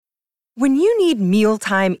When you need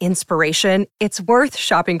mealtime inspiration, it's worth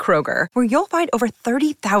shopping Kroger, where you'll find over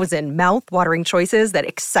 30,000 mouth-watering choices that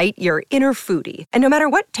excite your inner foodie. And no matter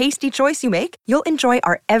what tasty choice you make, you'll enjoy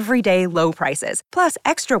our everyday low prices, plus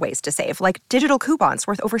extra ways to save, like digital coupons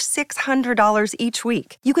worth over $600 each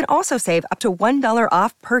week. You can also save up to $1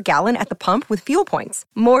 off per gallon at the pump with fuel points.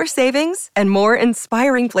 More savings and more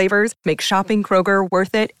inspiring flavors make shopping Kroger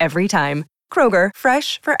worth it every time. Kroger,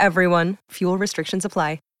 fresh for everyone. Fuel restrictions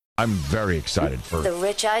apply. I'm very excited for The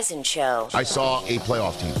Rich Eisen Show. I saw a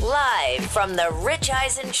playoff team. Live from the Rich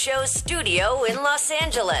Eisen Show studio in Los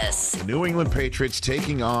Angeles. The New England Patriots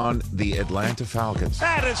taking on the Atlanta Falcons.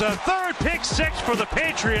 That is a third pick six for the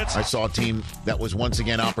Patriots. I saw a team that was once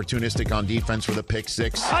again opportunistic on defense for the pick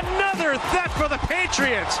six. Another theft for the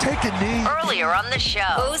Patriots. Take a knee. Earlier on the show,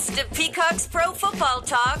 host of Peacock's Pro Football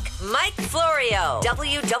Talk, Mike Florio.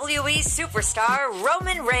 WWE superstar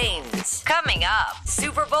Roman Reigns. Coming up,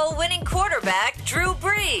 Super Bowl winning quarterback Drew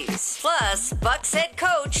Brees, plus Bucs head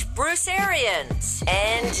coach Bruce Arians.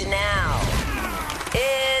 And now,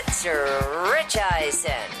 it's Rich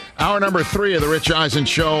Eisen. Hour number 3 of the Rich Eisen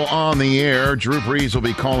Show on the air. Drew Brees will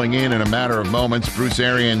be calling in a matter of moments. Bruce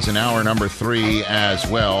Arians in hour number 3 as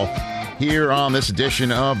well. Here on this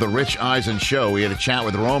edition of the Rich Eisen Show, we had a chat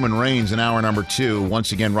with Roman Reigns in hour number 2.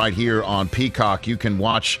 Once again, right here on Peacock, you can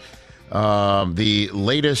watch the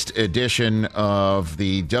latest edition of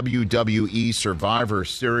the WWE Survivor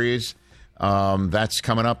Series. That's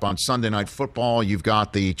coming up on Sunday Night Football. You've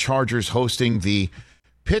got the Chargers hosting the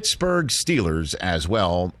Pittsburgh Steelers as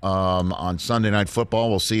well on Sunday Night Football.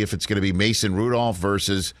 We'll see if it's going to be Mason Rudolph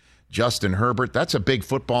versus Justin Herbert. That's a big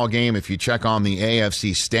football game. If you check on the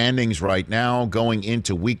AFC standings right now, going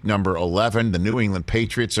into week number 11, the New England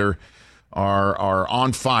Patriots are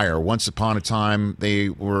on fire. Once upon a time, they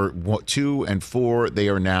were 2-4. They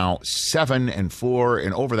are now 7-4.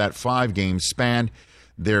 And over that 5-game span,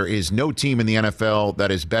 there is no team in the NFL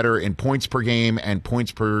that is better in points per game and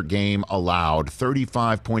points per game allowed.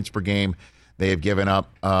 35 points per game they have given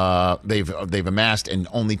up. They've amassed, and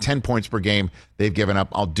only 10 points per game they've given up.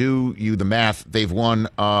 I'll do you the math. They've won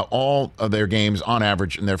all of their games on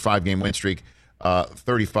average in their 5-game win streak.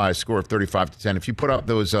 35 score of 35-10. If you put up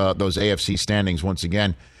those AFC standings once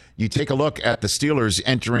again, you take a look at the Steelers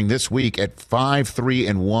entering this week at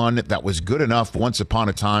 5-3-1. That was good enough once upon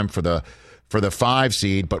a time for the 5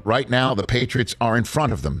 seed, but right now the Patriots are in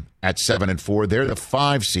front of them at 7-4. They're the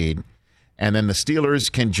 5 seed, and then the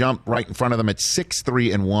Steelers can jump right in front of them at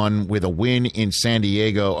 6-3-1 with a win in San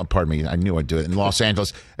Diego. Pardon me, I knew I'd do it in Los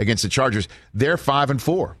Angeles against the Chargers. They're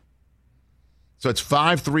 5-4. So it's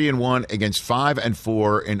 5-3-1 against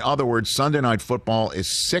 5-4. In other words, Sunday Night Football is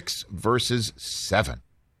 6 versus 7.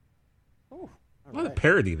 Oh, a lot of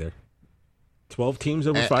parity there. 12 teams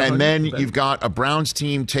over 500. And then you've got a Browns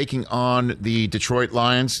team taking on the Detroit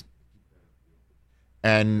Lions.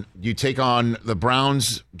 And you take on the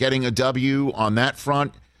Browns getting a W on that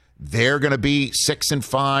front. They're going to be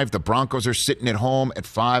 6-5. The Broncos are sitting at home at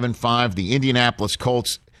 5-5. The Indianapolis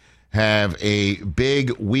Colts have a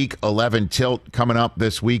big Week 11 tilt coming up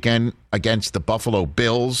this weekend against the Buffalo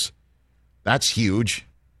Bills. That's huge,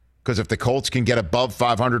 because if the Colts can get above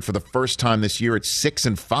 500 for the first time this year, it's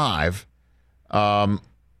 6-5, and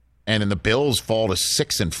then the Bills fall to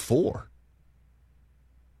 6-4.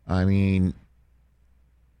 I mean,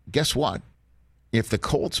 guess what? If the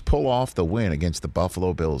Colts pull off the win against the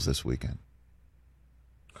Buffalo Bills this weekend,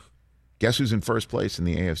 guess who's in first place in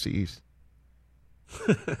the AFC East?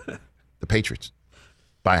 The Patriots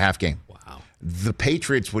by a half game. Wow. The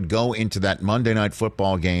Patriots would go into that Monday Night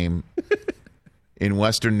Football game in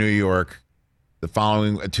Western New York the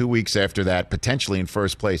following 2 weeks after that, potentially in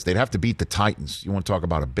first place. They'd have to beat the Titans. You want to talk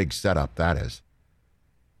about a big setup, that is.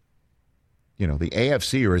 You know, the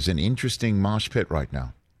AFC is an interesting mosh pit right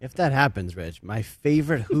now. If that happens, Rich, my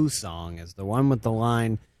favorite Who song is the one with the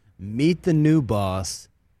line, "Meet the new boss,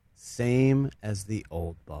 same as the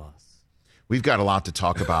old boss." We've got a lot to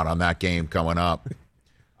talk about on that game coming up.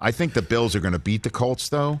 I think the Bills are going to beat the Colts,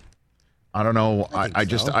 though. I don't know. I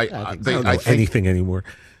don't know anything anymore.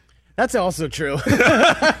 That's also true.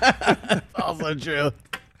 Also true.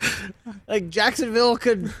 Like, Jacksonville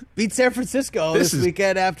could beat San Francisco this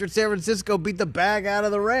weekend after San Francisco beat the bag out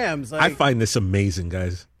of the Rams. Like, I find this amazing,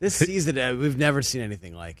 guys. This season, we've never seen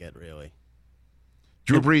anything like it, really.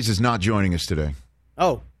 Drew Brees is not joining us today.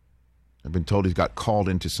 Oh. I've been told he's got called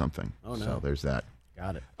into something. Oh, no. So there's that.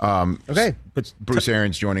 Got it. Okay. But Bruce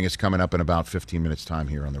Arians joining us coming up in about 15 minutes' time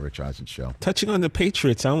here on the Rich Eisen Show. Touching on the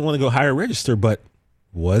Patriots, I don't want to go higher register, but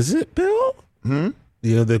was it Bill? You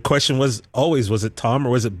know, the question was always, was it Tom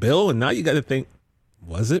or was it Bill? And now you got to think,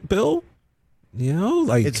 was it Bill? You know,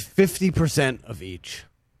 like It's 50% of each.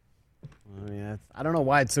 I mean, I don't know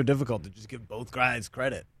why it's so difficult to just give both guys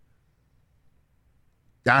credit.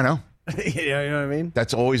 I know. You know what I mean?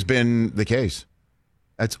 That's always been the case.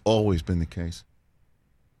 That's always been the case.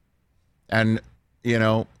 And, you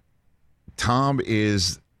know, Tom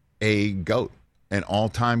is a GOAT, an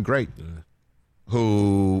all-time great,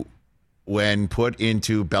 who, when put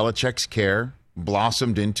into Belichick's care,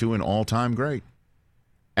 blossomed into an all-time great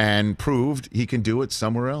and proved he can do it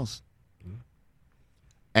somewhere else.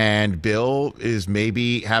 And Bill is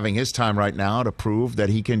maybe having his time right now to prove that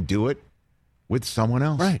he can do it with someone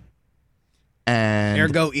else. Right. And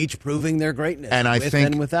Ergo, each proving their greatness, and I with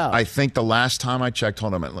think and without. I think the last time I checked,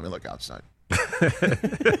 hold on a minute, let me look outside.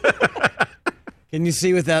 Can you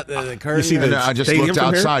see without the curtain? You see the I just stadium looked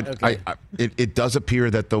from here? outside. Okay. It does appear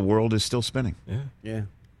that the world is still spinning. Yeah.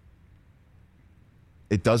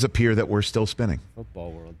 It does appear that we're still spinning.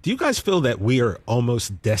 Football world. do you guys feel that we are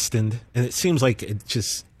almost destined? And it seems like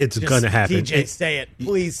it's going to happen. TJ, say it.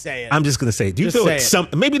 Please say it. I'm just going to say it. Do you Just feel say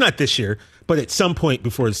at maybe not this year, but at some point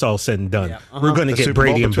before it's all said and done, we're going to The get Super Bowl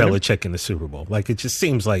Brady and between them? Belichick in the Super Bowl. Like, it just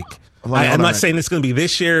seems like, Hold on I'm a not minute. saying it's going to be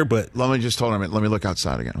this year, but Let me just hold on a minute. Let me look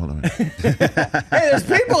outside again. Hold on a minute. Hey, there's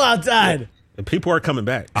people outside. people are coming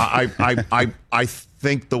back. I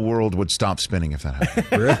think the world would stop spinning if that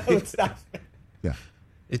happened. Really? Yeah.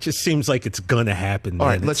 It just seems like it's going to happen. All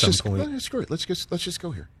right. at Let's some just point. screw it. Let's just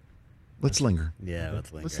go here. Let's linger. Yeah,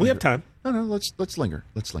 let's linger. We have time. No. Let's linger.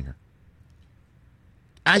 Let's linger.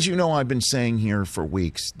 As you know, I've been saying here for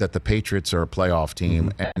weeks that the Patriots are a playoff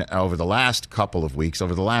team, and over the last couple of weeks,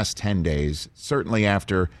 over the last 10 days, certainly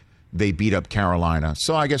after they beat up Carolina.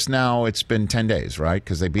 So I guess now it's been 10 days, right?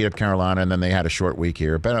 Because they beat up Carolina, and then they had a short week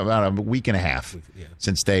here, about a week and a half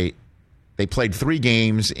since they played 3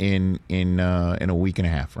 games in a week and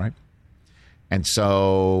a half, right? And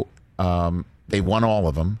so they won all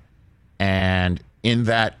of them, and in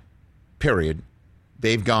that period,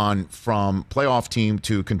 they've gone from playoff team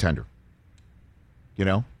to contender. You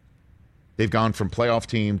know? They've gone from playoff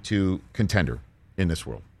team to contender in this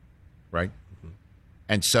world, right? Mm-hmm.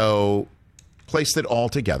 And so place it all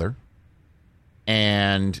together,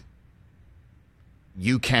 and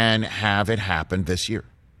you can have it happen this year.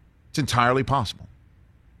 It's entirely possible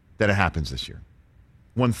that it happens this year.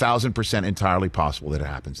 1,000% entirely possible that it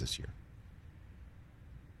happens this year.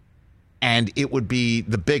 And it would be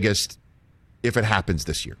the biggest if it happens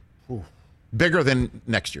this year. Ooh. Bigger than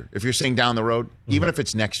next year. If you're saying down the road, even if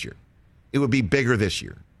it's next year, it would be bigger this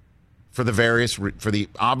year for the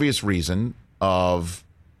obvious reason of,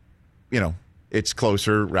 it's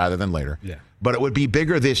closer rather than later. Yeah. But it would be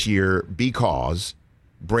bigger this year because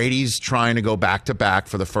Brady's trying to go back-to-back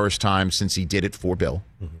for the first time since he did it for Bill.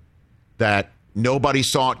 Mm-hmm. That nobody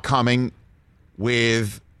saw it coming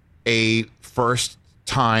with a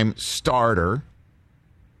first-time starter,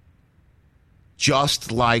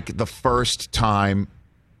 just like the first time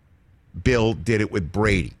Bill did it with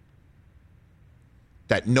Brady.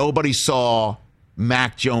 That nobody saw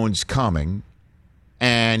Mac Jones coming,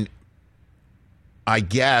 and I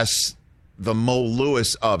guess the Mo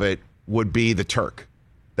Lewis of it would be the Turk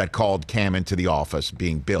that called Cam into the office,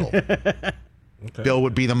 being Bill. Okay. Bill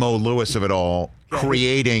would be the Mo Lewis of it all,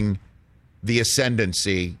 creating the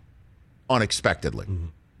ascendancy unexpectedly. Mm-hmm.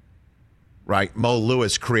 Right? Mo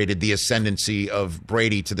Lewis created the ascendancy of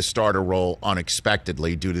Brady to the starter role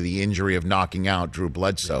unexpectedly due to the injury of knocking out Drew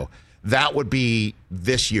Bledsoe. Yeah. That would be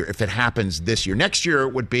this year, if it happens this year. Next year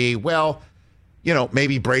it would be,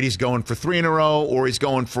 maybe Brady's going for 3 in a row, or he's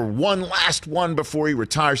going for one last one before he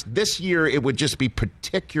retires. This year, it would just be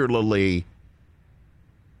particularly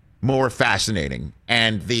more fascinating.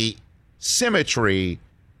 And the symmetry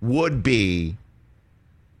would be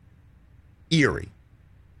eerie.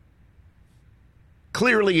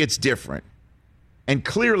 Clearly, it's different. And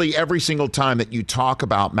clearly, every single time that you talk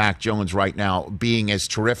about Mac Jones right now being as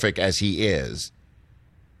terrific as he is,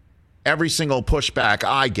 every single pushback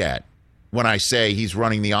I get when I say he's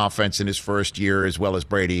running the offense in his first year as well as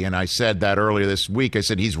Brady, and I said that earlier this week, I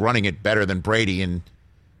said he's running it better than Brady, and,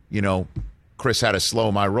 Chris had to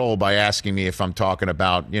slow my roll by asking me if I'm talking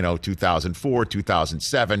about, 2004,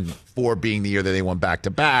 2007, 4 being the year that they won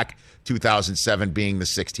back-to-back, 2007 being the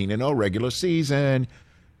 16-0 regular season.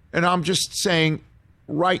 And I'm just saying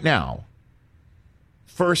right now,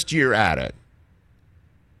 first year at it,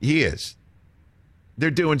 he is.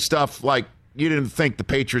 They're doing stuff like you didn't think the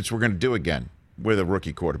Patriots were going to do again with a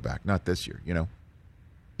rookie quarterback. Not this year,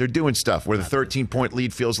 They're doing stuff where the 13-point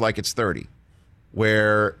lead feels like it's 30.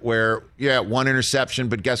 Where 1 interception,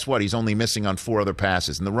 but guess what? He's only missing on 4 other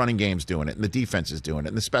passes, and the running game's doing it, and the defense is doing it,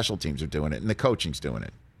 and the special teams are doing it, and the coaching's doing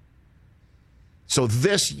it. So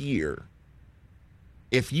this year,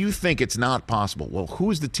 if you think it's not possible, well,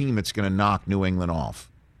 who's the team that's going to knock New England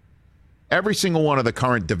off? Every single one of the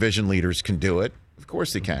current division leaders can do it. Of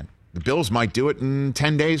course they can. The Bills might do it in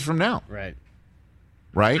 10 days from now.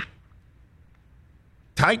 Right?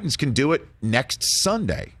 Titans can do it next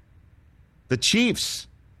Sunday. The Chiefs,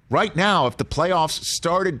 right now, if the playoffs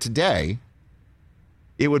started today,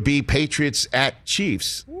 it would be Patriots at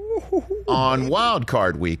Chiefs on Wild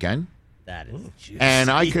Card weekend. That is juicy. And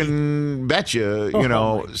I can bet you,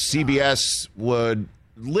 CBS would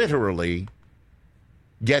literally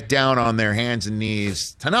get down on their hands and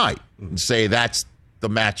knees tonight and say that's the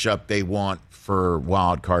matchup they want for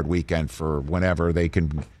Wild Card weekend for whenever they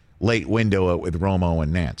can late window it with Romo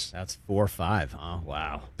and Nance. That's 4-5, huh?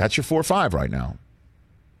 Wow. That's your 4-5 right now.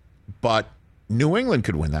 But New England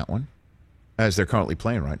could win that one, as they're currently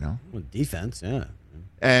playing right now. Well, defense, yeah.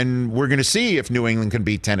 And we're going to see if New England can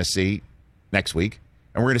beat Tennessee next week.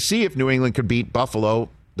 And we're going to see if New England could beat Buffalo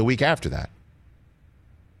the week after that.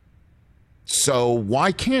 So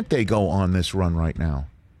why can't they go on this run right now?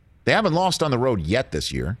 They haven't lost on the road yet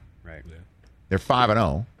this year. Right. Yeah. They're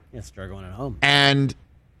 5-0. Yeah, struggling at home. And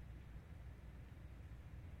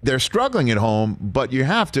they're struggling at home, but you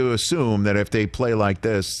have to assume that if they play like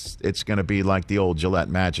this, it's going to be like the old Gillette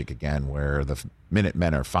Magic again, where the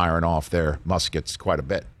Minutemen are firing off their muskets quite a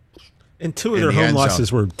bit. And two of their home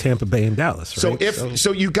losses were Tampa Bay and Dallas, right?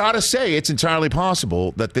 So you got to say it's entirely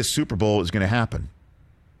possible that this Super Bowl is going to happen.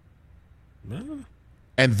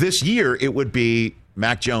 And this year, it would be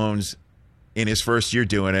Mac Jones in his first year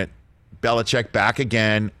doing it. Belichick back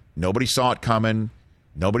again. Nobody saw it coming.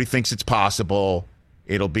 Nobody thinks it's possible.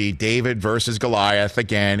 It'll be David versus Goliath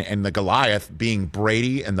again, and the Goliath being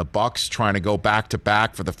Brady and the Bucs trying to go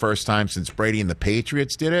back-to-back for the first time since Brady and the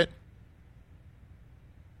Patriots did it.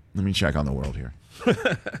 Let me check on the world here.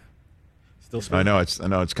 I know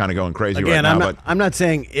it's kind of going crazy right now. I'm not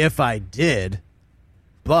saying if I did,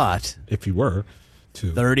 but if you were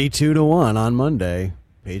to 32-1 on Monday,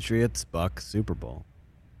 Patriots Bucs Super Bowl.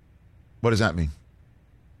 What does that mean?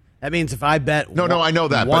 That means if I bet No, I know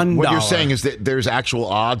that. $1, but what you're saying is that there's actual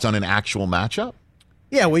odds on an actual matchup?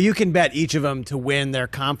 Yeah, well, you can bet each of them to win their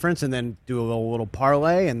conference and then do a little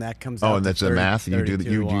parlay, and that comes out. Oh, and that's the math? You do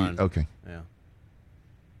okay. Yeah.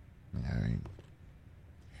 All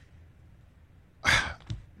right.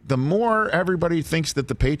 The more everybody thinks that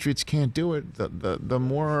the Patriots can't do it, the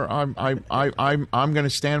more I'm going to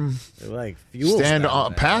stand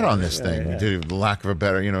pat on this thing. To lack of a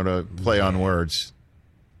better, to play on words.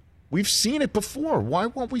 We've seen it before. Why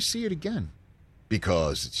won't we see it again?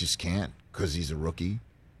 Because it just can't. Because he's a rookie.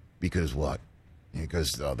 Because what?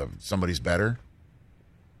 Because somebody's better.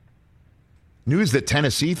 News that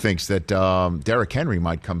Tennessee thinks that Derrick Henry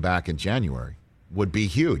might come back in January would be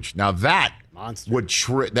huge. Now that monster would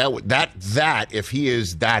that if he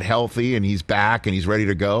is that healthy and he's back and he's ready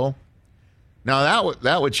to go. Now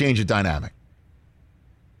that would change the dynamic.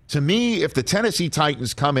 To me, if the Tennessee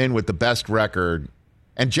Titans come in with the best record.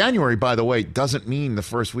 And January, by the way, doesn't mean the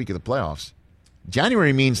first week of the playoffs.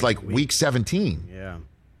 January means like week 17. Yeah.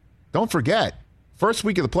 Don't forget, first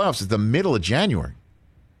week of the playoffs is the middle of January.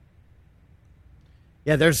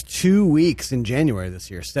 Yeah, there's 2 weeks in January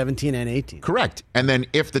this year, 17 and 18. Correct. And then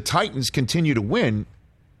if the Titans continue to win,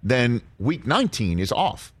 then week 19 is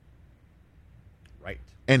off. Right.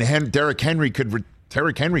 And Derrick Henry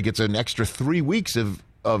gets an extra 3 weeks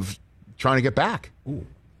of trying to get back. Ooh.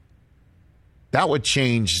 That would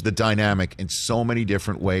change the dynamic in so many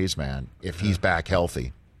different ways, man, if he's back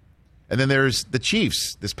healthy. And then there's the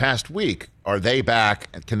Chiefs this past week. Are they back?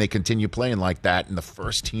 And can they continue playing like that? And the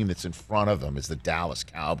first team that's in front of them is the Dallas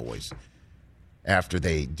Cowboys after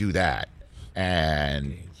they do that.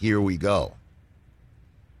 And here we go.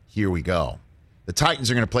 The Titans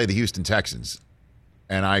are going to play the Houston Texans.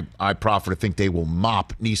 And I proffer to think they will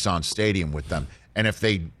mop Nissan Stadium with them. And if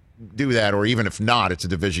they do that, or even if not, it's a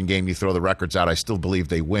division game, you throw the records out, I still believe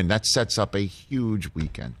they win. That sets up a huge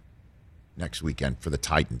weekend next weekend for the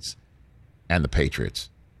Titans and the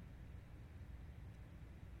Patriots.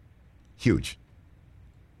 Huge.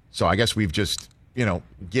 So I guess we've just,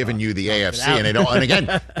 given you the AFC.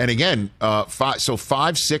 And again,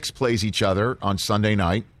 5-6 plays each other on Sunday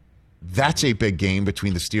night. That's a big game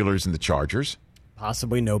between the Steelers and the Chargers.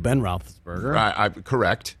 Possibly no Ben Roethlisberger.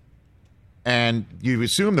 Correct. And you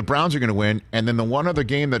assume the Browns are going to win. And then the one other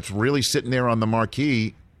game that's really sitting there on the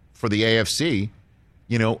marquee for the AFC,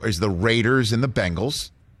 is the Raiders and the Bengals.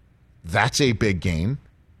 That's a big game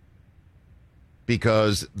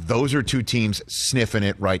because those are two teams sniffing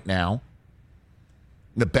it right now.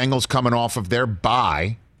 The Bengals coming off of their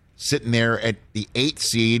bye, sitting there at the 8th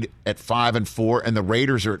seed at 5-4, and the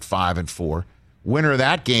Raiders are at 5-4. Winner of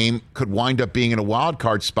that game could wind up being in a wild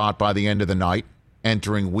card spot by the end of the night,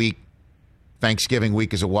 entering Thanksgiving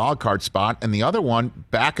week as a wild card spot, and the other one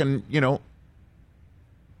back in a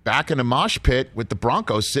mosh pit with the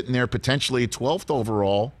Broncos sitting there potentially 12th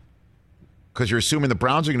overall, because you're assuming the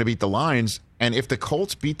Browns are going to beat the Lions, and if the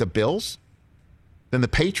Colts beat the Bills, then the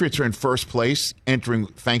Patriots are in first place entering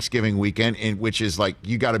Thanksgiving weekend, which is like,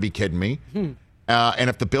 you got to be kidding me. And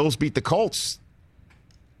if the Bills beat the Colts,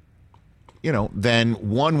 then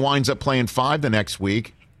one winds up playing 5 the next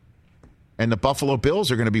week, and the Buffalo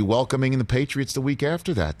Bills are going to be welcoming the Patriots the week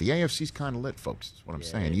after that. The AFC's kind of lit, folks, is what I'm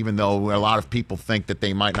saying, even though a lot of people think that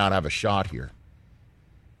they might not have a shot here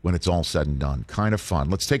when it's all said and done. Kind of fun.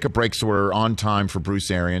 Let's take a break so we're on time for Bruce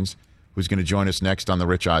Arians, who's going to join us next on The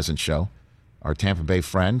Rich Eisen Show, our Tampa Bay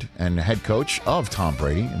friend and head coach of Tom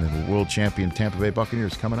Brady and the world champion Tampa Bay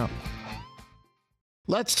Buccaneers coming up.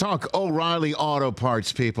 Let's talk O'Reilly Auto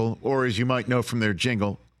Parts, people, or as you might know from their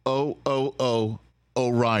jingle, O'Reilly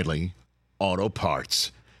Auto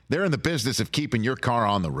Parts. They're in the business of keeping your car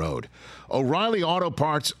on the road. O'Reilly Auto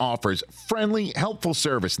Parts offers friendly, helpful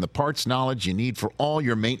service and the parts knowledge you need for all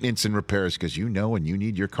your maintenance and repairs, because when you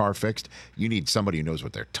need your car fixed, you need somebody who knows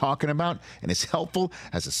what they're talking about and is helpful,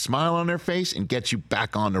 has a smile on their face, and gets you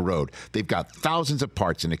back on the road. They've got thousands of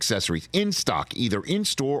parts and accessories in stock, either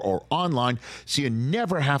in-store or online, so you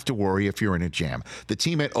never have to worry if you're in a jam. The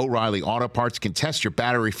team at O'Reilly Auto Parts can test your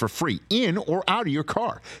battery for free in or out of your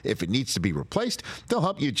car. If it needs to be replaced, they'll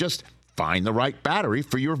help you just find the right battery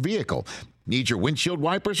for your vehicle. Need your windshield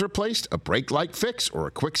wipers replaced, a brake light fix, or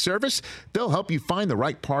a quick service? They'll help you find the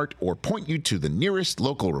right part or point you to the nearest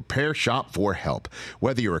local repair shop for help.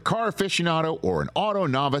 Whether you're a car aficionado or an auto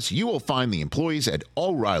novice, you will find the employees at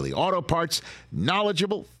O'Reilly Auto Parts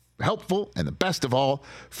knowledgeable, helpful, and the best of all,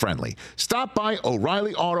 friendly. Stop by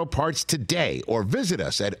O'Reilly Auto Parts today or visit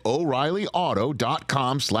us at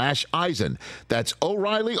O'ReillyAuto.com/Eisen. That's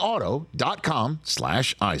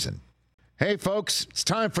O'ReillyAuto.com/Eisen. Hey, folks, it's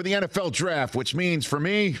time for the NFL Draft, which means for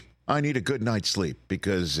me, I need a good night's sleep,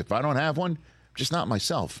 because if I don't have one, I'm just not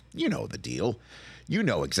myself. You know the deal. You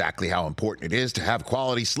know exactly how important it is to have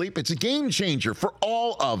quality sleep. It's a game changer for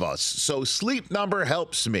all of us. So Sleep Number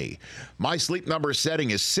helps me. My Sleep Number setting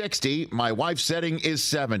is 60. My wife's setting is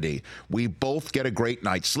 70. We both get a great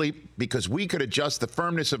night's sleep because we could adjust the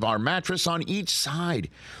firmness of our mattress on each side.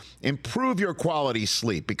 Improve your quality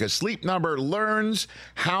sleep because Sleep Number learns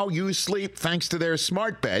how you sleep thanks to their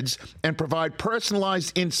smart beds and provide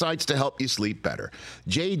personalized insights to help you sleep better.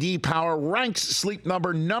 J.D. Power ranks Sleep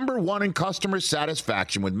Number #1 in customer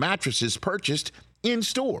satisfaction with mattresses purchased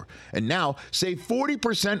in-store. And now, save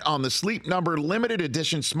 40% on the Sleep Number limited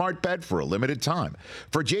edition smart bed for a limited time.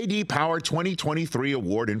 For J.D. Power 2023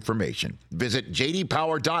 award information, visit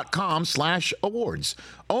jdpower.com/awards.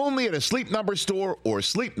 Only at a Sleep Number store or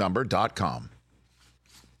sleepnumber.com.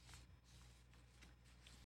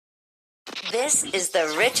 This is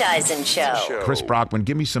the Rich Eisen Show. Chris Brockman,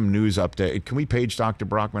 give me some news update. Can we page Dr.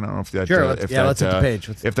 Brockman? I don't know if that let's hit the page.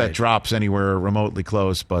 If that drops anywhere remotely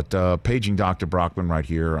close, but paging Dr. Brockman right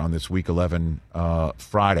here on this Week 11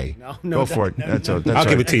 Friday. No, go for it. I'll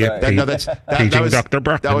give it to you. Paging Dr.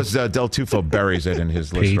 Brockman. That was Del Tufo buries it in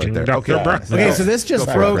his list right there. Dr. Brockman. Okay, so this just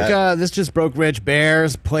broke. This just broke. Rich,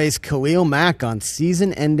 Bears place Khalil Mack on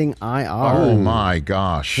season-ending IR. Oh my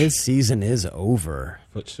gosh, his season is over.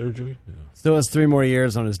 Foot surgery. Yeah. Still has 3 more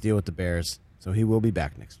years on his deal with the Bears, so he will be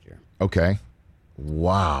back next year. Okay.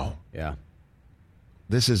 Wow. Yeah.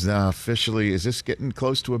 This is officially, is this getting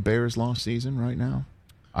close to a Bears lost season right now?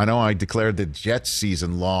 I know I declared the Jets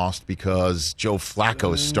season lost because Joe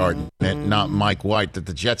Flacco is starting it, not Mike White, that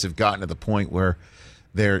the Jets have gotten to the point where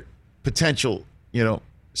their potential,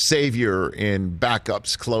 savior in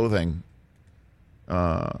backups clothing.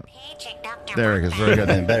 There it is. Very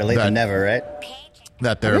good. Better late than never, right?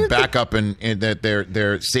 That their backup and that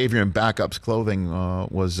their savior in backups clothing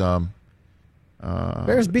was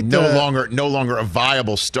Bears beat no longer a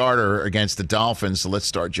viable starter against the Dolphins. So let's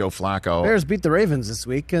start Joe Flacco. Bears beat the Ravens this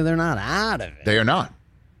week. They're not out of it. They are not.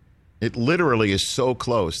 It literally is so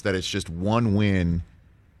close that it's just one win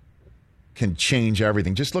can change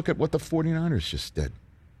everything. Just look at what the 49ers just did.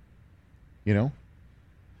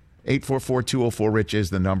 844-204-RICH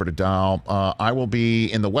is the number to dial. I will be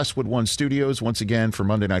in the Westwood One studios once again for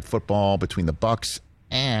Monday Night Football between the Bucs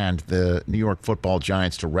and the New York Football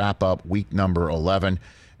Giants to wrap up week number 11.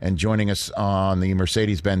 And joining us on the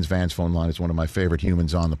Mercedes-Benz Vans phone line is one of my favorite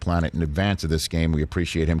humans on the planet. In advance of this game, we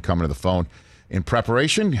appreciate him coming to the phone in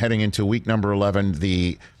preparation. Heading into week number 11,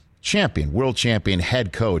 the world champion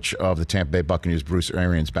head coach of the Tampa Bay Buccaneers, Bruce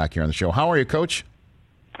Arians, back here on the show. How are you, Coach?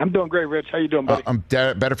 I'm doing great, Rich. How you doing, buddy? I'm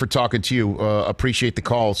better for talking to you. Appreciate the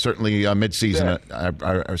call. Certainly mid-season.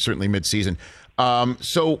 Certainly mid-season.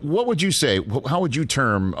 So what would you say? How would you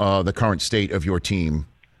term the current state of your team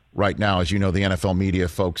right now? As you know, the NFL media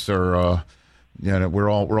folks are, we're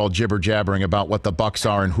all jibber jabbering about what the Bucs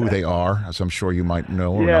are and who they are, as I'm sure you might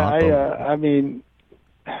know. Or not, I mean,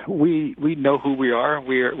 we know who we are.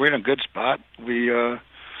 We're in a good spot.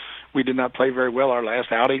 We did not play very well our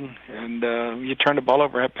last outing, and you turn the ball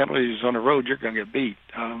over, have penalties on the road, you're going to get beat.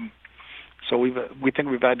 So we think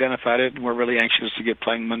we've identified it, and we're really anxious to get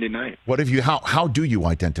playing Monday night. How do you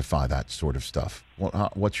identify that sort of stuff?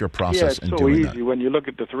 What's your process in doing that? Yeah, it's so easy. When you look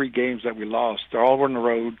at the 3 games that we lost, they're all on the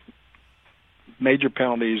road, major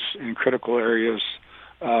penalties in critical areas,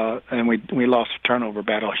 and we lost a turnover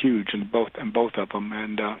battle, huge in both of them,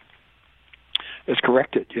 and it's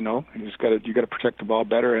corrected. You got to protect the ball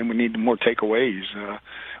better, and we need more takeaways.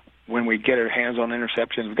 When we get our hands on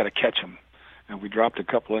interceptions, we've got to catch them. And we dropped a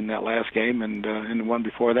couple in that last game and in the one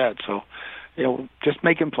before that. So, just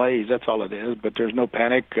making plays, that's all it is. But there's no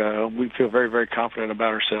panic. We feel very, very confident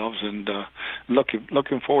about ourselves and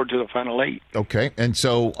looking forward to the final 8. Okay. And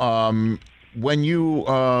so when you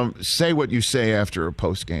say what you say after a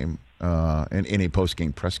postgame, in a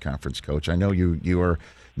postgame press conference, Coach, I know you are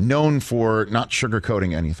known for not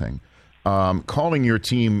sugarcoating anything. Calling your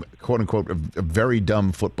team, quote unquote, a very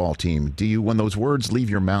dumb football team. Do you, when those words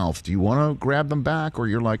leave your mouth, do you want to grab them back, or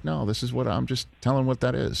you're like, no, this is what I'm just telling what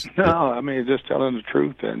that is? No, I mean, just telling the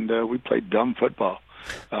truth, and we played dumb football.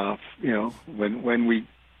 When we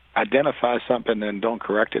identify something and don't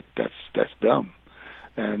correct it, that's dumb.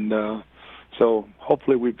 And so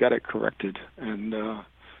hopefully we've got it corrected, and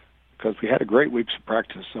because we had a great week's of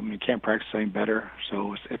practice. I mean, you can't practice any better.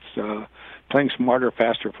 So it's playing smarter,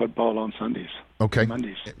 faster football on Sundays. Okay.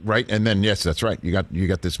 Mondays. Right. And then, yes, that's right. You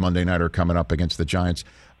got this Monday nighter coming up against the Giants.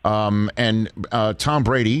 And Tom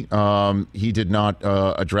Brady, he did not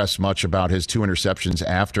address much about his 2 interceptions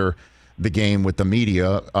after the game with the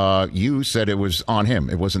media. You said it was on him.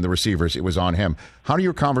 It wasn't the receivers. It was on him. How do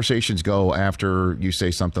your conversations go after you say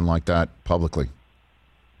something like that publicly?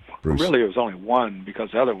 Bruce? Really, it was only one,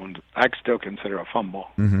 because the other one I still consider a fumble.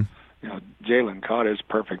 Mm-hmm. Jalen caught his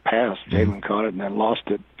perfect pass. Jalen caught it and then lost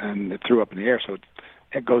it, and it threw up in the air, so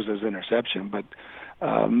it goes as interception. But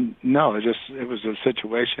no, it was a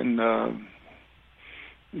situation,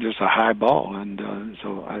 just a high ball, and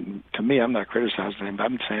to me, I'm not criticizing him, but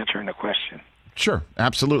I'm just answering the question. Sure,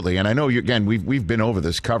 absolutely. And I know we've been over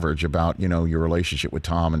this coverage about your relationship with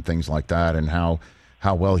Tom and things like that, and how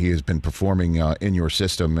well he has been performing in your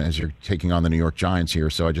system as you're taking on the New York Giants here.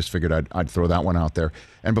 So I just figured I'd throw that one out there.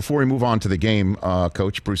 And before we move on to the game,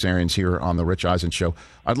 Coach Bruce Arians here on the Rich Eisen Show,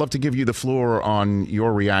 I'd love to give you the floor on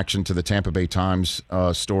your reaction to the Tampa Bay Times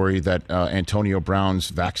story that Antonio Brown's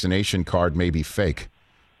vaccination card may be fake.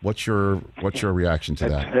 What's your reaction to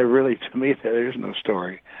that? Really, to me, there is no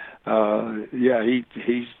story.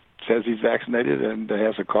 He says he's vaccinated and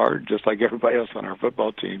has a card just like everybody else on our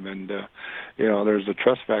football team, and there's a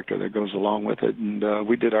trust factor that goes along with it, and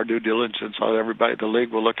we did our due diligence. Everybody, the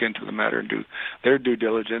league will look into the matter and do their due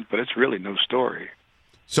diligence, but it's really no story.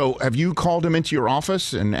 So have you called him into your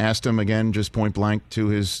office and asked him again, just point blank to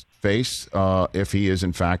his face, if he is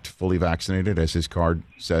in fact fully vaccinated as his card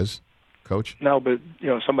says, Coach? No, but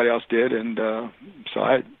somebody else did, and so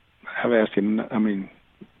I have asked him. I mean,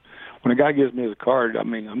 when a guy gives me his card, I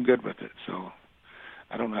mean, I'm good with it. So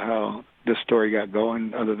I don't know how this story got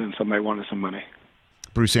going other than somebody wanted some money.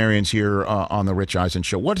 Bruce Arians here on the Rich Eisen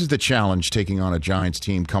Show. What is the challenge taking on a Giants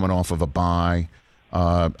team coming off of a bye?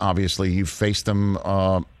 Obviously, you faced them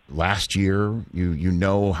last year. You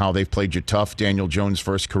know how they've played you tough. Daniel Jones'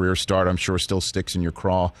 first career start, I'm sure, still sticks in your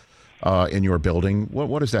craw in your building.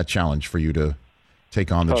 What is that challenge for you to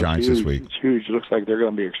take on the Giants this week? It's huge. It looks like they're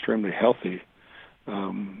going to be extremely healthy.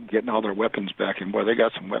 Getting all their weapons back, and boy, they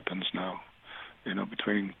got some weapons now.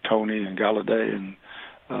 Between Tony and Galladay,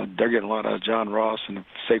 and they're getting a lot out of John Ross. And if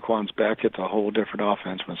Saquon's back, it's a whole different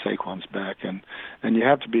offense when Saquon's back. And you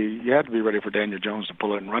have to be ready for Daniel Jones to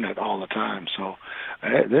pull it and run it all the time. So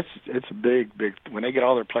it's a big. When they get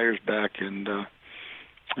all their players back, and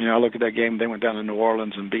I look at that game. They went down to New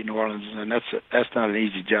Orleans and beat New Orleans, and that's not an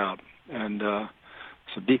easy job. And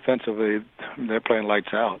so defensively, they're playing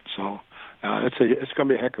lights out. So. It's going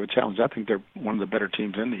to be a heck of a challenge. I think they're one of the better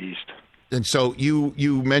teams in the East. And so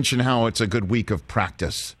you mentioned how it's a good week of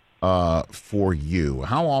practice for you.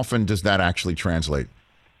 How often does that actually translate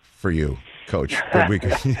for you, Coach? Good week.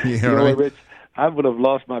 Rich, I would have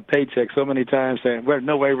lost my paycheck so many times saying, "Well,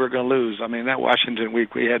 no way we're going to lose." I mean, that Washington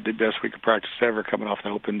week, we had the best week of practice ever coming off the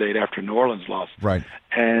open date after New Orleans lost. Right.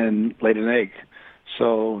 And laid an egg.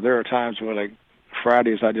 So there are times where, like,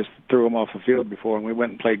 Fridays, I just threw them off the field before, and we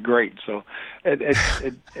went and played great. So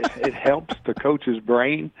it helps the coach's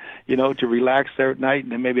brain, to relax there at night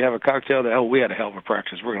and then maybe have a cocktail. We had a hell of a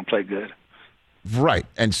practice. We're going to play good. Right,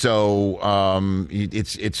 and so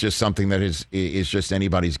it's just something that is just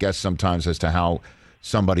anybody's guess sometimes as to how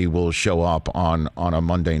somebody will show up on a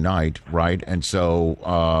Monday night, right? And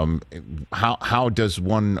so how does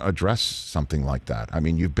one address something like that? I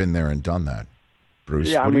mean, you've been there and done that, Bruce.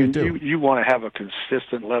 Yeah, what do you do? You want to have a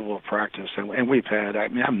consistent level of practice, and we've had. I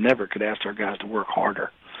never could ask our guys to work harder.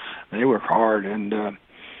 They work hard, and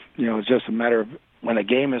it's just a matter of, when a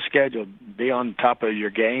game is scheduled, be on top of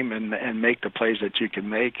your game and make the plays that you can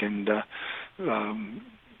make, and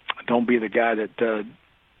don't be the guy that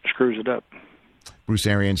screws it up. Bruce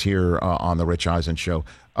Arians here on the Rich Eisen Show.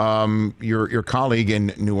 Your colleague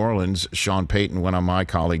in New Orleans, Sean Payton, went on my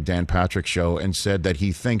colleague Dan Patrick's show and said that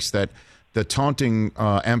he thinks that the taunting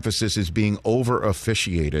emphasis is being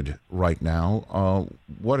over-officiated right now.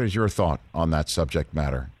 What is your thought on that subject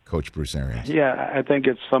matter, Coach Bruce Arians? Yeah, I think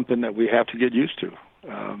it's something that we have to get used to.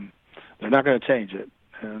 They're not going to change it,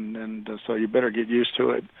 and so you better get used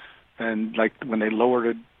to it. And like when they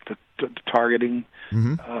lowered the targeting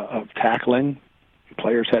of tackling,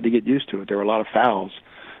 players had to get used to it. There were a lot of fouls.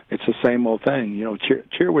 It's the same old thing.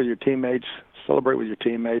 Cheer with your teammates, celebrate with your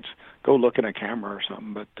teammates, go look in a camera or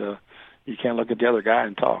something, but you can't look at the other guy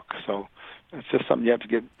and talk. So it's just something you have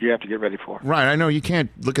to get ready for. Right. I know you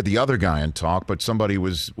can't look at the other guy and talk, but somebody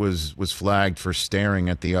was flagged for staring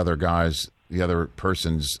at the other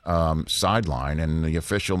person's sideline, and the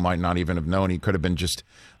official might not even have known. He could have been just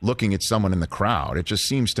looking at someone in the crowd. It just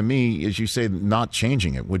seems to me, as you say, not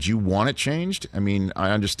changing it. Would you want it changed? I mean, I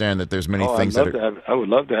understand that there's many things I would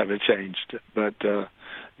love to have it changed, but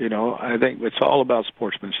I think it's all about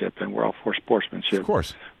sportsmanship, and we're all for sportsmanship. Of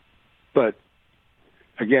course. But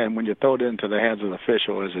again, when you throw it into the hands of the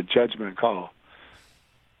official as a judgment call,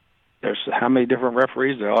 there's how many different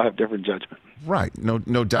referees? They all have different judgment. Right. No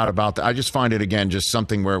doubt about that. I just find it, again, just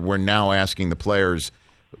something where we're now asking the players,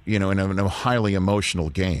 in a highly emotional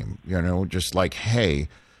game, just like, hey,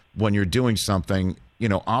 when you're doing something,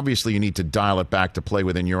 obviously you need to dial it back to play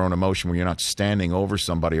within your own emotion where you're not standing over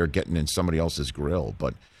somebody or getting in somebody else's grill.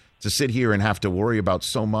 But to sit here and have to worry about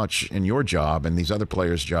so much in your job and these other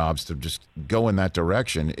players' jobs to just go in that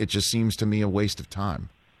direction, it just seems to me a waste of time,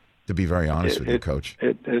 to be very honest with you, Coach.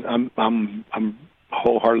 I'm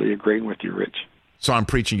wholeheartedly agreeing with you, Rich. So I'm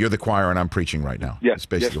preaching. You're the choir, and I'm preaching right now. Yes, that's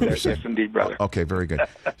basically what you're saying. Yes, indeed, brother. Okay, very good.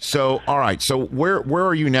 So, all right. So where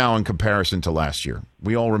are you now in comparison to last year?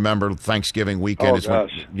 We all remember Thanksgiving weekend is when,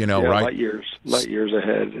 right? Light years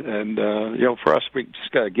ahead. And for us, we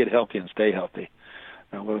just got to get healthy and stay healthy.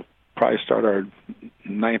 We'll probably start our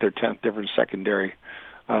 9th or 10th different secondary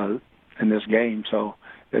in this game. So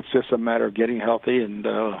it's just a matter of getting healthy, and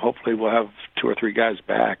hopefully we'll have 2 or 3 guys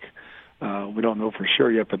back. We don't know for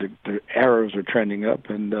sure yet, but the arrows are trending up,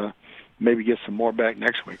 and maybe get some more back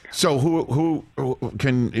next week. So who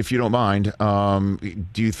can, if you don't mind,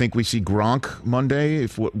 do you think we see Gronk Monday?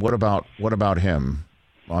 What about him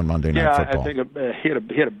on Monday Night Football? I think he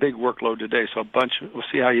had a big workload today, so we'll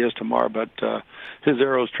see how he is tomorrow. But his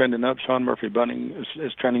arrow is trending up. Sean Murphy-Bunting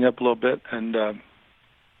is trending up a little bit, and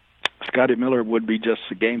Scotty Miller would be just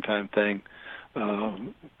a game time thing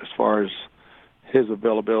as far as his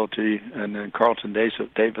availability, and then Carlton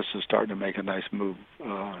Davis is starting to make a nice move.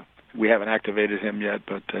 We haven't activated him yet,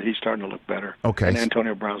 but he's starting to look better. Okay. And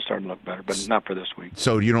Antonio Brown's starting to look better, but not for this week.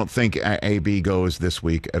 So you don't think AB goes this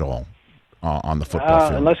week at all on the football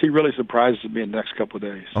field? Unless he really surprises me in the next couple of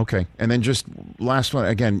days. Okay. And then just last one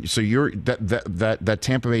again. So you're that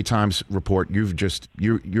Tampa Bay Times report. You're just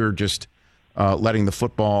letting the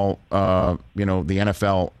football, the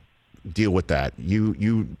NFL deal with that.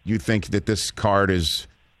 You think that this card is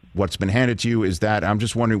what's been handed to you? Is that, I'm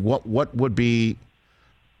just wondering what would be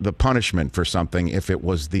the punishment for something if it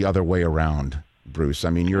was the other way around, Bruce? I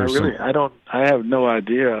mean, I have no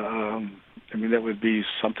idea. That would be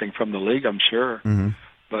something from the league, I'm sure,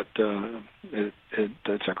 but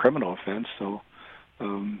it's a criminal offense. So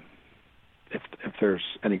if there's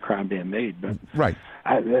any crime being made, but right.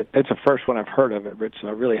 It's the first one I've heard of it, Rich, so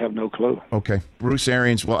I really have no clue. Okay. Bruce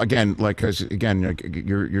Arians, well, again,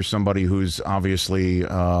 you're somebody who's obviously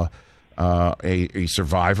a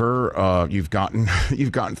survivor. You've gotten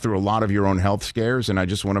through a lot of your own health scares, and I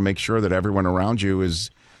just want to make sure that everyone around you is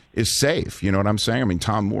safe. You know what I'm saying? I mean,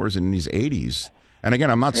 Tom Moore's in his 80s, And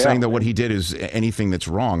again, I'm not saying that what he did is anything that's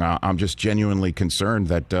wrong. I'm just genuinely concerned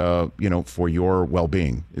that, for your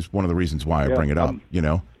well-being is one of the reasons why I bring it up,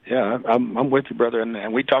 Yeah, I'm with you, brother.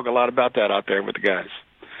 And we talk a lot about that out there with the guys.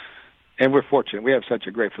 And we're fortunate. We have such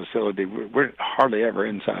a great facility. We're hardly ever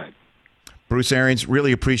inside. Bruce Arians,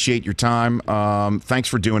 really appreciate your time. Thanks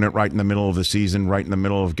for doing it right in the middle of the season, right in the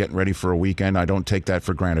middle of getting ready for a weekend. I don't take that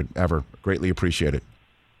for granted, ever. Greatly appreciate it.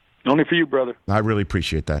 Only for you, brother. I really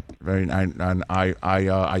appreciate that.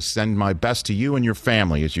 I send my best to you and your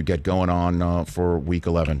family as you get going on for Week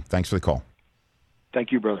 11. Thanks for the call.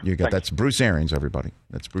 Thank you, brother. That's Bruce Arians, everybody.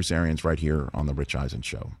 That's Bruce Arians right here on the Rich Eisen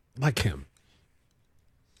Show. Like him.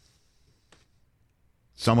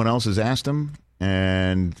 Someone else has asked him,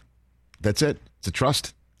 and that's it. It's a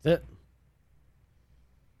trust. That's it.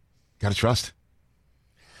 Got to trust.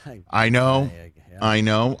 I know.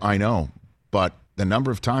 But the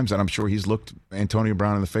number of times that I'm sure he's looked Antonio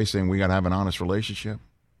Brown in the face saying we got to have an honest relationship.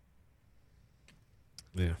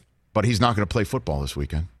 Yeah. But he's not going to play football this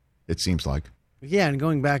weekend, it seems like. Yeah, and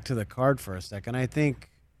going back to the card for a second, I think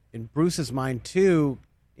in Bruce's mind, too,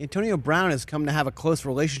 Antonio Brown has come to have a close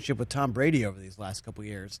relationship with Tom Brady over these last couple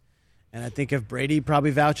years. And I think if Brady probably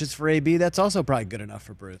vouches for AB, that's also probably good enough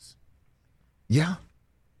for Bruce. Yeah.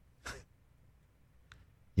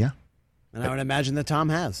 Yeah. And I would imagine that Tom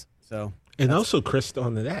has. So. And also, Chris,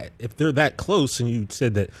 on that, if they're that close and you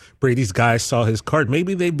said that Brady's guys saw his card,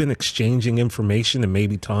 maybe they've been exchanging information and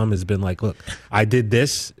maybe Tom has been like, look, I did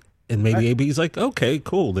this. And maybe AB's like, okay,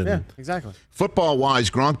 cool. Then. Yeah, exactly. Football-wise,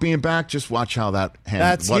 Gronk being back, just watch how that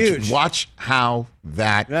That's huge. Watch how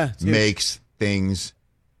that makes things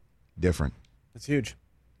different. That's huge.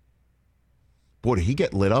 Boy, did he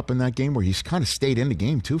get lit up in that game where he's kind of stayed in the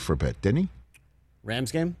game, too, for a bit, didn't he?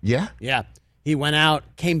 Rams game? Yeah. Yeah. He went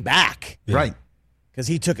out, came back. Yeah. Right. Because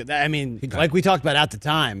he took it. I mean, like we talked about at the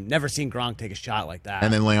time, never seen Gronk take a shot like that.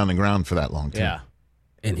 And then lay on the ground for that long, too. Yeah.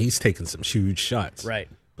 And he's taken some huge shots. Right.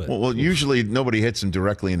 But, well, usually nobody hits him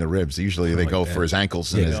directly in the ribs. Usually they go for his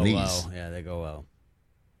ankles and his knees. Low. Yeah, they go low.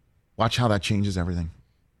 Watch how that changes everything.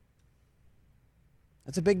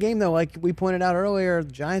 That's a big game, though. Like we pointed out earlier,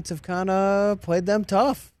 the Giants have kind of played them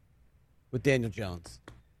tough with Daniel Jones.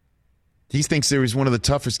 He thinks they're one of the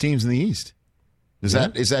toughest teams in the East. Is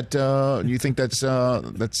that you think that's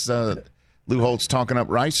Lou Holtz talking up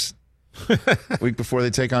Rice week before they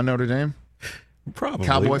take on Notre Dame? Probably.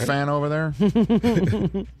 Cowboy fan over there.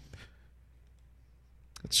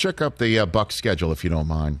 Let's check up the Bucs schedule if you don't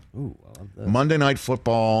mind. Ooh, I love this. Monday Night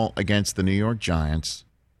Football against the New York Giants.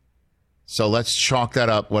 So let's chalk that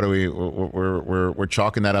up. What are we? We're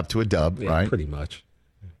chalking that up to a dub, right? Pretty much.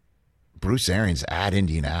 Bruce Arians at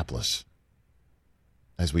Indianapolis.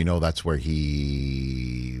 As we know, that's where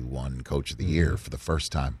he won Coach of the Year for the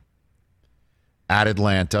first time. At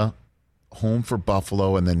Atlanta. Home for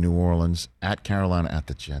Buffalo and then New Orleans, at Carolina, at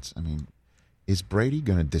the Jets. I mean, is Brady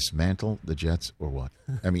going to dismantle the Jets or what?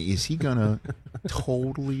 I mean, is he going to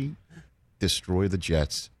totally destroy the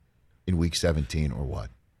Jets in Week 17 or what?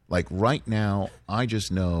 Like right now, I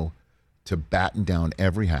just know to batten down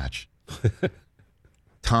every hatch.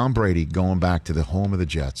 Tom Brady going back to the home of the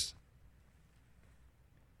Jets.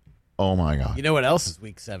 Oh, my God. You know what else is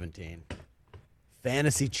Week 17?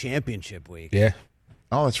 Fantasy Championship Week. Yeah.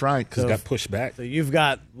 Oh, that's right. Because it got pushed back. So you've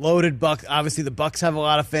got loaded Bucs. Obviously, the Bucs have a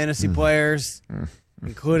lot of fantasy players,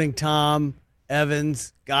 including Tom,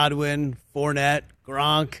 Evans, Godwin, Fournette,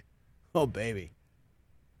 Gronk. Oh, baby.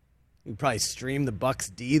 You can probably stream the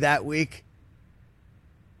Bucs D that week.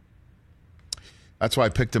 That's why I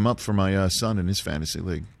picked him up for my son in his fantasy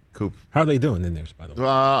league. Coop. How are they doing in theirs, by the way?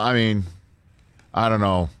 I mean, I don't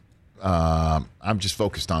know. I'm just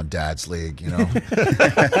focused on Dad's league, you know.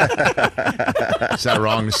 Is that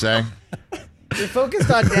wrong to say? You're focused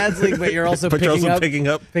on Dad's league, but you're also picking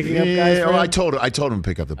up guys. Yeah, well, I told him to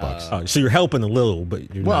pick up the Bucs. So you're helping a little,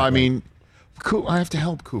 but you're not. I mean, I have to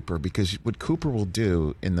help Cooper because what Cooper will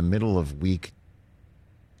do in the middle of Week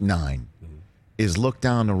 9 is look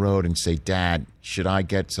down the road and say, Dad, should I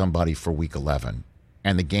get somebody for Week 11?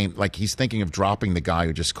 And the game, like he's thinking of dropping the guy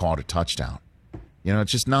who just caught a touchdown. You know,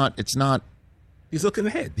 it's not. He's looking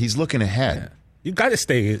ahead. He's looking ahead. Yeah. You've got to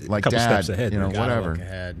stay like a couple Dad, steps ahead. You know,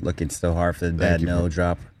 whatever. Looking so hard for the Dad No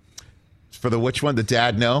drop. For the which one? The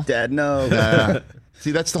Dad No? Dad No.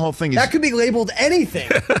 See, that's the whole thing. That could be labeled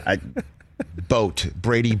anything. Boat.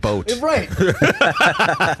 Brady Boat. Right.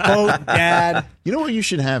 Boat, Dad. You know what you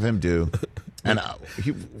should have him do? And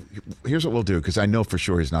here's what we'll do, because I know for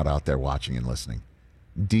sure he's not out there watching and listening.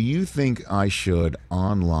 Do you think I should,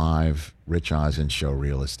 on live, Rich Eisen Show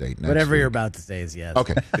Real Estate next Whatever week? you're about to say is yes.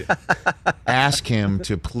 Okay. Ask him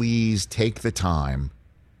to please take the time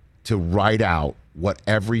to write out what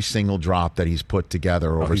every single drop that he's put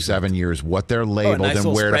together over 7 years, what they're labeled, and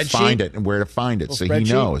where to find it, so he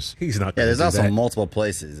knows. He's not. Yeah, there's also multiple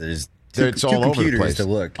places. There's it's two all over the computers place to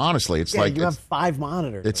look. Honestly, it's like you have 5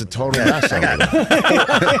 monitors. it's a total mess over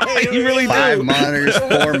there. You really 5 monitors,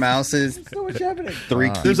 4 mouses, so much happening. 3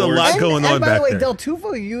 keyboards. There's a lot going on and by back the way, there. Del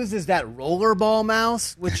Tufo uses that rollerball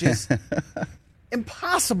mouse, which is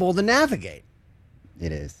impossible to navigate.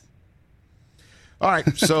 It is. All right,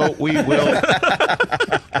 so we will.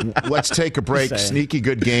 Let's take a break. Sneaky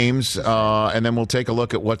good games, and then we'll take a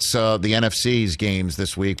look at what's the NFC's games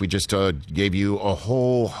this week. We just gave you a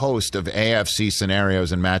whole host of AFC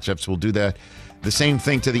scenarios and matchups. We'll do the same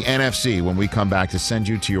thing to the NFC when we come back to send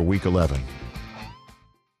you to your Week 11.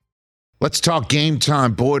 Let's talk game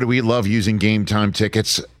time. Boy, do we love using game time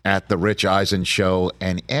tickets at the Rich Eisen Show.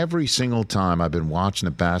 And every single time I've been watching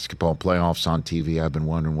the basketball playoffs on TV, I've been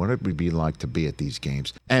wondering what it would be like to be at these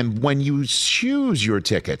games. And when you choose your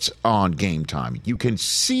tickets on game time, you can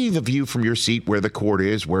see the view from your seat where the court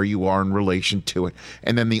is, where you are in relation to it.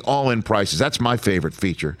 And then the all-in prices. That's my favorite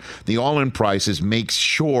feature. The all-in prices makes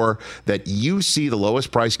sure that you see the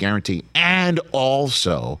lowest price guarantee and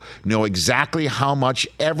also know exactly how much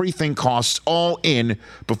everything costs all in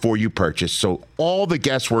before you purchase. So all the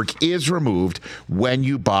guesswork is removed when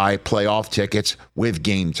you buy playoff tickets with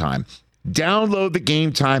Game Time. Download the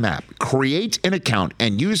Game Time app, create an account,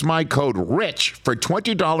 and use my code RICH for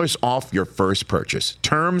 $20 off your first purchase.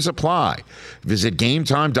 Terms apply. Visit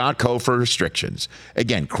GameTime.co for restrictions.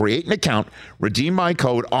 Again, create an account, redeem my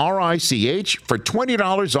code RICH for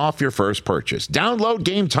 $20 off your first purchase. Download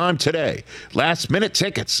Game Time today. Last minute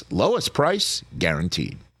tickets, lowest price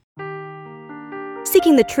guaranteed.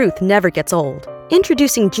 Seeking the truth never gets old.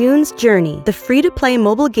 Introducing June's Journey, the free-to-play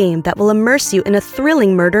mobile game that will immerse you in a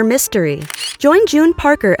thrilling murder mystery. Join June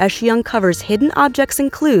Parker as she uncovers hidden objects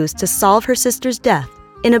and clues to solve her sister's death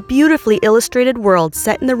in a beautifully illustrated world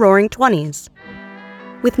set in the Roaring '20s.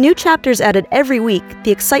 With new chapters added every week,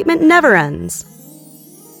 the excitement never ends.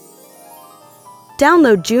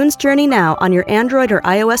 Download June's Journey now on your Android or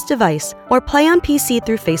iOS device, or play on PC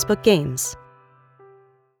through Facebook Games.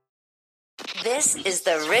 This is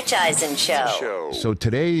the Rich Eisen Show. So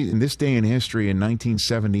today, in this day in history, in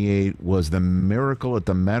 1978, was the Miracle at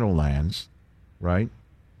the Meadowlands, right?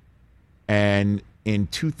 And in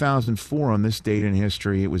 2004, on this date in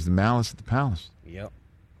history, it was the Malice at the Palace. Yep.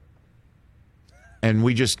 And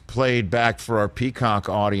we just played back for our Peacock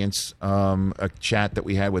audience a chat that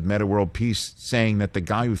we had with Meta World Peace saying that the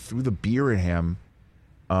guy who threw the beer at him,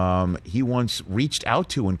 he once reached out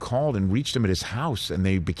to and called and reached him at his house, and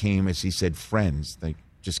they became, as he said, friends. They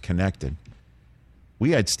just connected.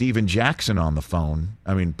 We had Steven Jackson on the phone,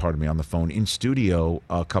 on the phone in studio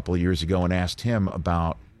a couple of years ago and asked him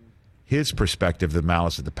about his perspective of the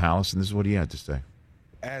Malice at the Palace, and this is what he had to say.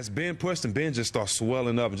 As Ben pushed and Ben just started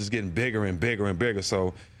swelling up and just getting bigger and bigger and bigger.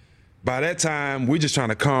 So by that time, we're just trying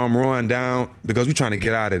to calm Ron down because we're trying to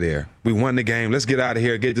get out of there. We won the game. Let's get out of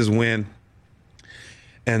here, get this win.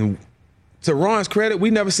 And to Ron's credit,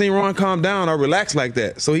 we never seen Ron calm down or relax like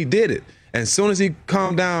that. So he did it. And as soon as he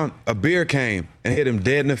calmed down, a beer came and hit him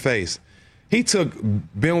dead in the face. He took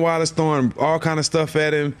Ben Wallace throwing all kind of stuff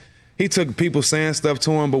at him. He took people saying stuff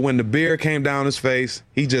to him. But when the beer came down his face,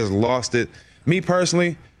 he just lost it. Me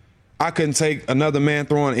personally, I couldn't take another man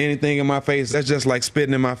throwing anything in my face. That's just like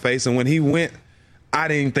spitting in my face. And when he went, I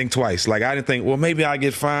didn't even think twice. Like, I didn't think, well, maybe I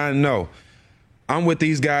get fined. No. I'm with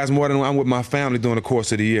these guys more than I'm with my family during the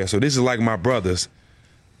course of the year. So this is like my brothers.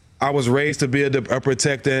 I was raised to be a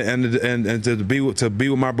protector and to be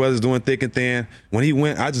with my brothers doing thick and thin. When he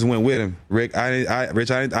went, I just went with him. Rich, I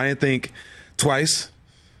didn't think twice.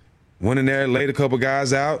 Went in there, laid a couple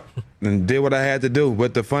guys out, and did what I had to do.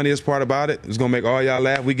 But the funniest part about it is gonna make all y'all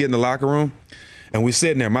laugh. We get in the locker room, and we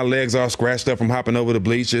sitting there. My legs all scratched up from hopping over the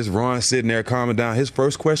bleachers. Ron sitting there calming down. His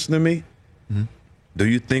first question to me, do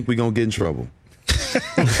you think we gonna get in trouble?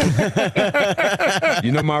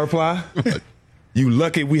 You know my reply? You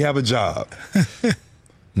lucky we have a job.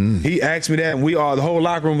 He asked me that, and the whole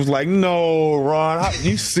locker room was like, no, Ron,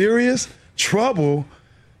 you serious? Trouble?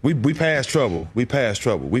 We passed trouble. We passed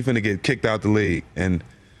trouble. We finna get kicked out the league. And,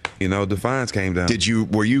 the fines came down.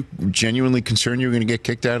 Were you genuinely concerned you were going to get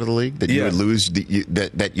kicked out of the league? That you would lose,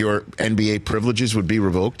 that your NBA privileges would be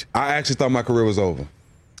revoked? I actually thought my career was over.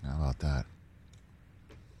 How about that?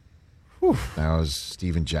 Whew. That was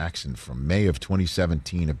Steven Jackson from May of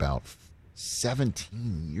 2017, about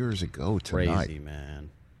 17 years ago tonight. Crazy,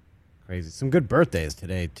 man. Crazy. Some good birthdays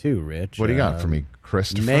today, too, Rich. What do you got for me,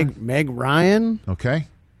 Christopher? Meg Ryan. Okay.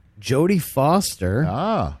 Jodie Foster.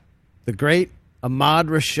 The great Ahmad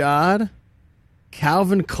Rashad.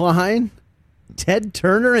 Calvin Klein. Ted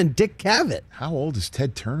Turner and Dick Cavett. How old is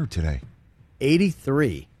Ted Turner today?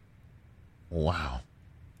 83. Wow.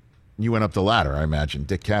 You went up the ladder, I imagine.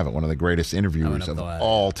 Dick Cavett, one of the greatest interviewers of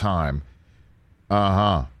all time.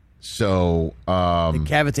 Uh-huh. So, Dick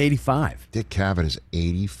Cavett's 85. Dick Cavett is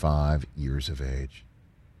 85 years of age.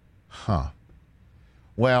 Huh.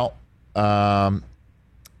 Well,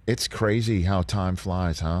 it's crazy how time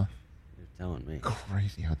flies, huh? You're telling me.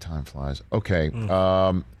 Crazy how time flies. Okay.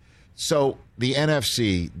 So the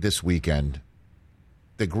NFC this weekend,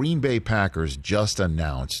 the Green Bay Packers just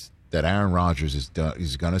announced that Aaron Rodgers is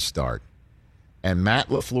going to start. And Matt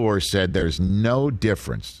LaFleur said there's no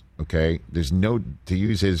difference, okay? There's no, to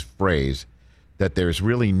use his phrase, that there's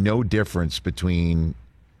really no difference between,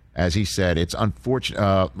 as he said, it's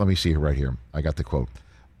unfortunate. Let me see right here. I got the quote.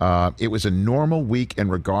 It was a normal week in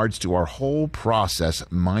regards to our whole process,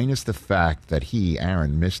 minus the fact that he,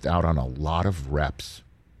 Aaron, missed out on a lot of reps.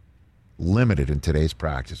 Limited in today's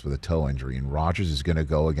practice with a toe injury, and Rodgers is going to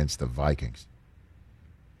go against the Vikings.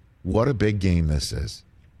 What a big game this is.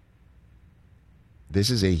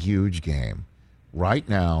 This is a huge game. Right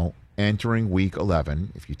now, entering Week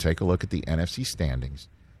 11, if you take a look at the NFC standings,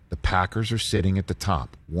 the Packers are sitting at the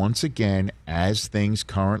top. Once again, as things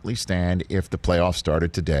currently stand, if the playoffs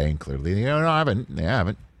started today, and clearly they haven't,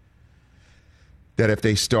 that if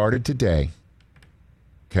they started today,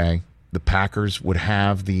 okay, the Packers would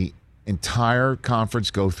have the entire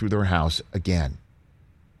conference go through their house again.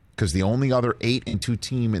 Because the only other 8-2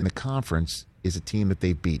 team in the conference is a team that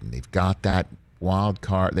they've beaten. They've got that wild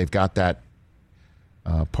card. They've got that,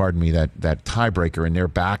 that tiebreaker in their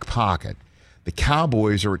back pocket. The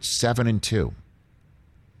Cowboys are at 7-2.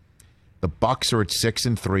 The Bucs are at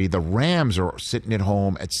 6-3. The Rams are sitting at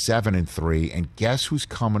home at 7-3. And guess who's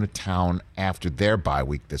coming to town after their bye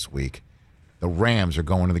week this week? The Rams are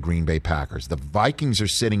going to the Green Bay Packers. The Vikings are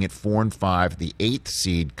sitting at 4-5, the 8th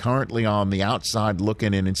seed, currently on the outside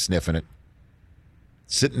looking in and sniffing it.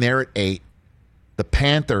 Sitting there at 8. The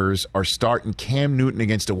Panthers are starting Cam Newton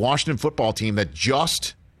against a Washington football team that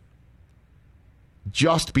just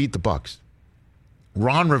beat the Bucs.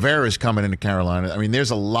 Ron Rivera is coming into Carolina. I mean,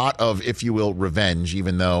 there's a lot of, if you will, revenge,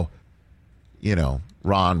 even though,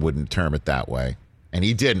 Ron wouldn't term it that way. And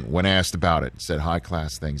he didn't when asked about it. Said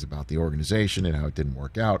high-class things about the organization and how it didn't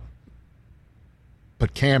work out.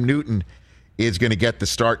 But Cam Newton is going to get the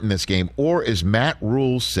start in this game. Or as Matt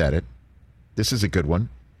Rule said it, this is a good one,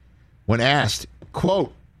 when asked,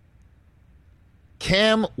 quote,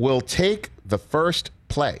 Cam will take the first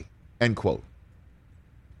play, end quote.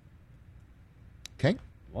 Okay?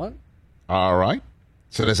 What? All right.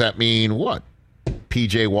 So does that mean what?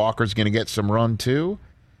 P.J. Walker's going to get some run too?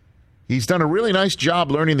 He's done a really nice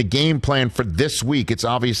job learning the game plan for this week. It's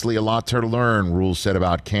obviously a lot to learn, Rule said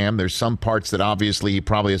about Cam. There's some parts that obviously he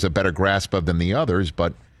probably has a better grasp of than the others,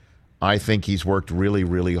 but I think he's worked really,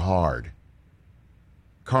 really hard.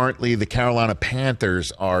 Currently, the Carolina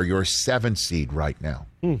Panthers are your 7th seed right now.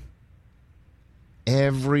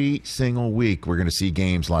 Every single week, we're going to see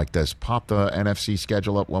games like this. Pop the NFC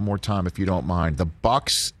schedule up one more time, if you don't mind. The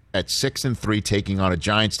Bucs at 6-3, taking on a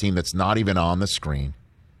Giants team that's not even on the screen.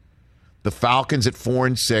 The Falcons at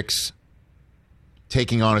 4-6,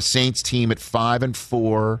 taking on a Saints team at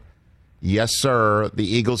 5-4. Yes, sir. The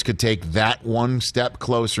Eagles could take that one step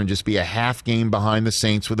closer and just be a half game behind the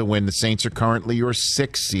Saints with a win. The Saints are currently your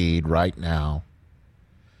 6th seed right now.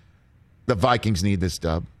 The Vikings need this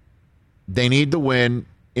dub. They need the win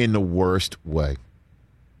in the worst way.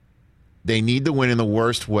 They need the win in the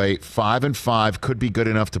worst way. 5-5 could be good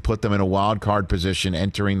enough to put them in a wild card position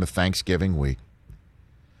entering the Thanksgiving week.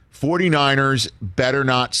 49ers better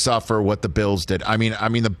not suffer what the Bills did. I mean,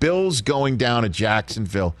 the Bills going down to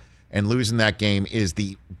Jacksonville and losing that game is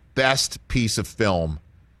the best piece of film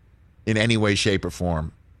in any way, shape, or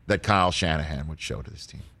form that Kyle Shanahan would show to this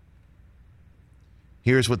team.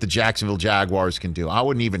 Here's what the Jacksonville Jaguars can do. I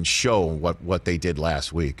wouldn't even show what they did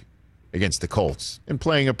last week against the Colts and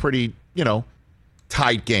playing a pretty,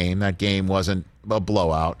 tight game. That game wasn't a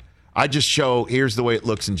blowout. I just show, here's the way it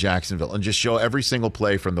looks in Jacksonville, and just show every single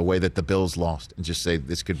play from the way that the Bills lost and just say,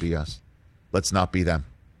 this could be us. Let's not be them.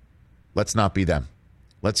 Let's not be them.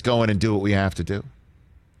 Let's go in and do what we have to do.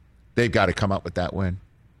 They've got to come up with that win.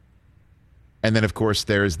 And then, of course,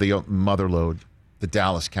 there's the motherlode, the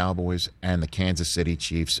Dallas Cowboys and the Kansas City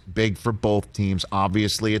Chiefs. Big for both teams.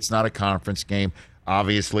 Obviously, it's not a conference game.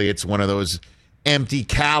 Obviously, it's one of those empty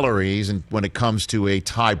calories and when it comes to a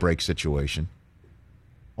tie-break situation.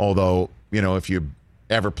 Although, if you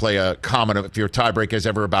ever play if your tiebreak is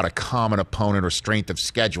ever about a common opponent or strength of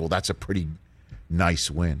schedule, that's a pretty nice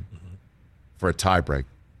win for a tiebreak.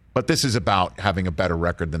 But this is about having a better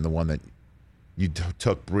record than the one that You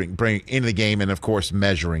bring into the game, and, of course,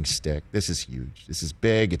 measuring stick. This is huge. This is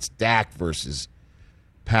big. It's Dak versus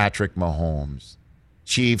Patrick Mahomes.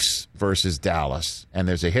 Chiefs versus Dallas. And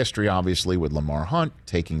there's a history, obviously, with Lamar Hunt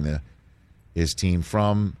taking his team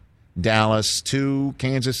from Dallas to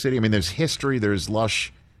Kansas City. I mean, there's history. There's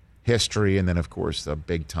lush history. And then, of course, the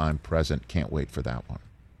big-time present. Can't wait for that one.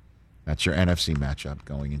 That's your NFC matchup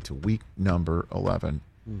going into week number 11.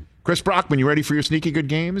 Chris Brockman, you ready for your sneaky good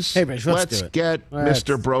games? Hey, Rich, let's do it. Get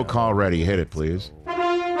Mr. Brokaw ready. Hit it, please.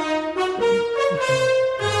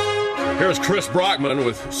 Here's Chris Brockman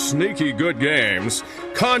with Sneaky Good Games.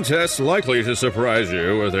 Contests likely to surprise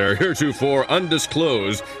you with their heretofore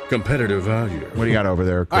undisclosed competitive value. What do you got over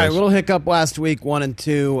there, Chris? All right, little hiccup last week,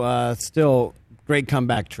 1-2. Still great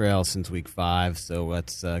comeback trail since week 5, so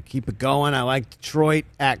let's keep it going. I like Detroit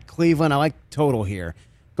at Cleveland. I like total here.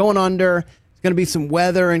 Going under. It's going to be some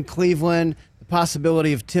weather in Cleveland. The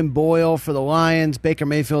possibility of Tim Boyle for the Lions. Baker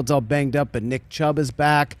Mayfield's all banged up, but Nick Chubb is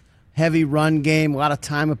back. Heavy run game, a lot of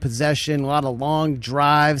time of possession, a lot of long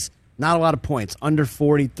drives, not a lot of points, under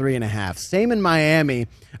 43.5. Same in Miami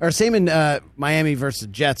versus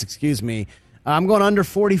Jets, excuse me. I'm going under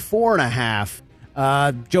 44.5.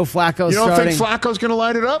 Joe Flacco. You don't think Flacco's going to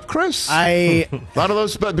light it up, Chris? A lot of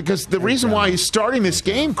those, but because the reason why he's starting this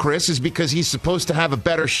game, Chris, is because he's supposed to have a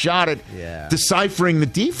better shot at deciphering the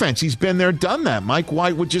defense. He's been there, done that. Mike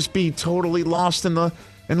White would just be totally lost in the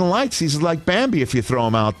lights. He's like Bambi if you throw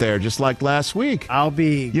him out there, just like last week.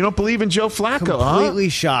 You don't believe in Joe Flacco, completely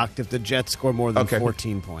shocked if the Jets score more than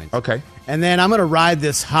 14 points. Okay. And then I'm going to ride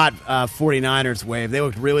this hot 49ers wave. They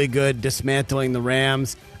looked really good dismantling the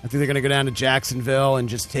Rams. I think they're going to go down to Jacksonville and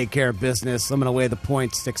just take care of business. I'm going to lay the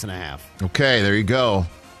points 6.5. Okay, there you go.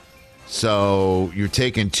 So you're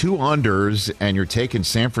taking 2 unders, and you're taking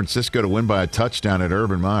San Francisco to win by a touchdown at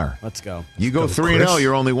Urban Meyer. Let's go. You go 3-0,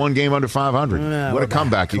 you're only 1 game under 500. What a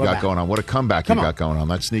comeback you got going on. What a comeback you got going on.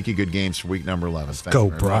 That's sneaky good games for week number 11. Let's go,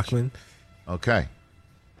 Brockman. Okay.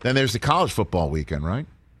 Then there's the college football weekend, right?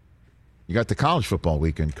 You got the college football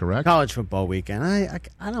weekend, correct? College football weekend.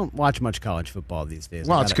 I don't watch much college football these days.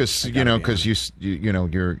 Well, it's because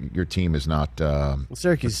your team is not.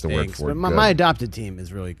 Syracuse stinks, but my adopted team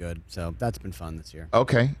is really good, so that's been fun this year.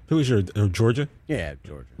 Okay, who is your Georgia? Yeah,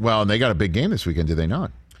 Georgia. Well, and they got a big game this weekend, do they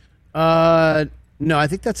not? No, I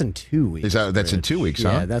think that's in 2 weeks. That's in 2 weeks, huh?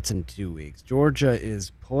 Yeah, that's in 2 weeks. Georgia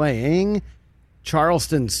is playing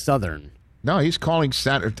Charleston Southern. No, he's calling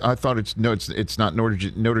Saturday. I thought it's not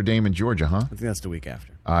Notre Dame and Georgia, huh? I think that's the week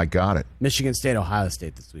after. I got it. Michigan State, Ohio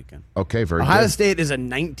State this weekend. Okay, very Ohio good. State is a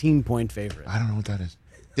 19-point favorite. I don't know what that is.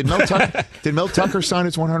 Did Mel Tucker sign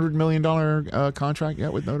his $100 million contract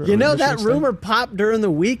yet with Notre Dame? That rumor popped during the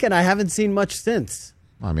week, and I haven't seen much since.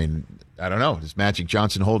 I mean, I don't know. Is Magic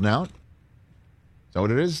Johnson holding out? Is that what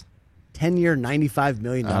it is? 10-year, $95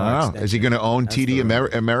 million. I don't know. Is he going to own TD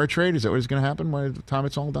Ameritrade? Is that what is going to happen by the time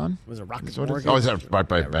it's all done? Was it Rocket Mortgage? Oh, is that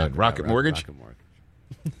Rocket Mortgage? Rocket Mortgage.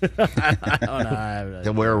 I don't know.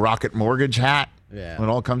 He'll wear a Rocket Mortgage hat when Yeah. it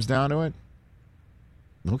all comes down to it?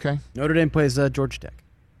 Okay. Notre Dame plays Georgia Tech.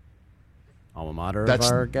 Alma mater of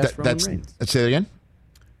our guest, Roman Reigns. Say it again?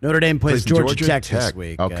 Notre Dame plays Georgia Tech this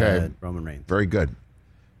week. Okay. Roman Reigns. Very good.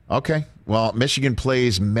 Okay. Well, Michigan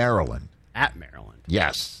plays Maryland. At Maryland.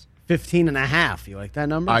 Yes. 15.5. You like that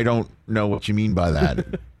number? I don't know what you mean by that.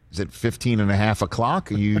 Is it 15.5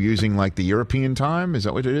 o'clock? Are you using like the European time? Is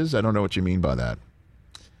that what it is? I don't know what you mean by that.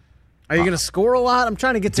 Are you going to score a lot? I'm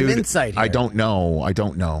trying to get some insight here. I don't know.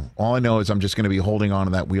 All I know is I'm just going to be holding on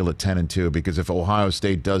to that wheel at 10-2 because if Ohio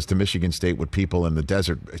State does to Michigan State what people in the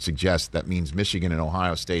desert suggest, that means Michigan and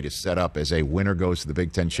Ohio State is set up as a winner goes to the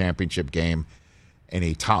Big Ten championship game in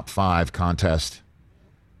a top 5 contest,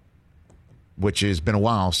 which has been a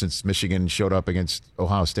while since Michigan showed up against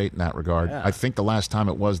Ohio State in that regard. Yeah. I think the last time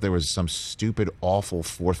it was, there was some stupid, awful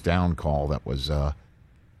 4th down call that was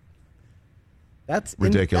that's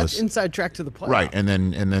ridiculous. That's inside track to the playoffs. Right, and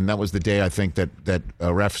then that was the day I think that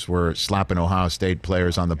refs were slapping Ohio State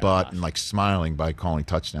players on the butt and like smiling by calling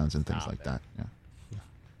touchdowns and things like that. Yeah.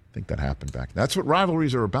 I think that happened back. That's what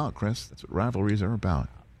rivalries are about, Chris. That's what rivalries are about.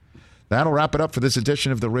 That'll wrap it up for this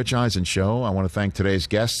edition of the Rich Eisen Show. I want to thank today's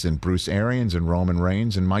guests and Bruce Arians and Roman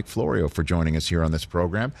Reigns and Mike Florio for joining us here on this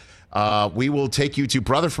program. We will take you to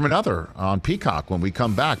Brother from Another on Peacock when we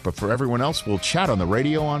come back. But for everyone else, we'll chat on the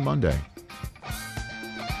radio on Monday.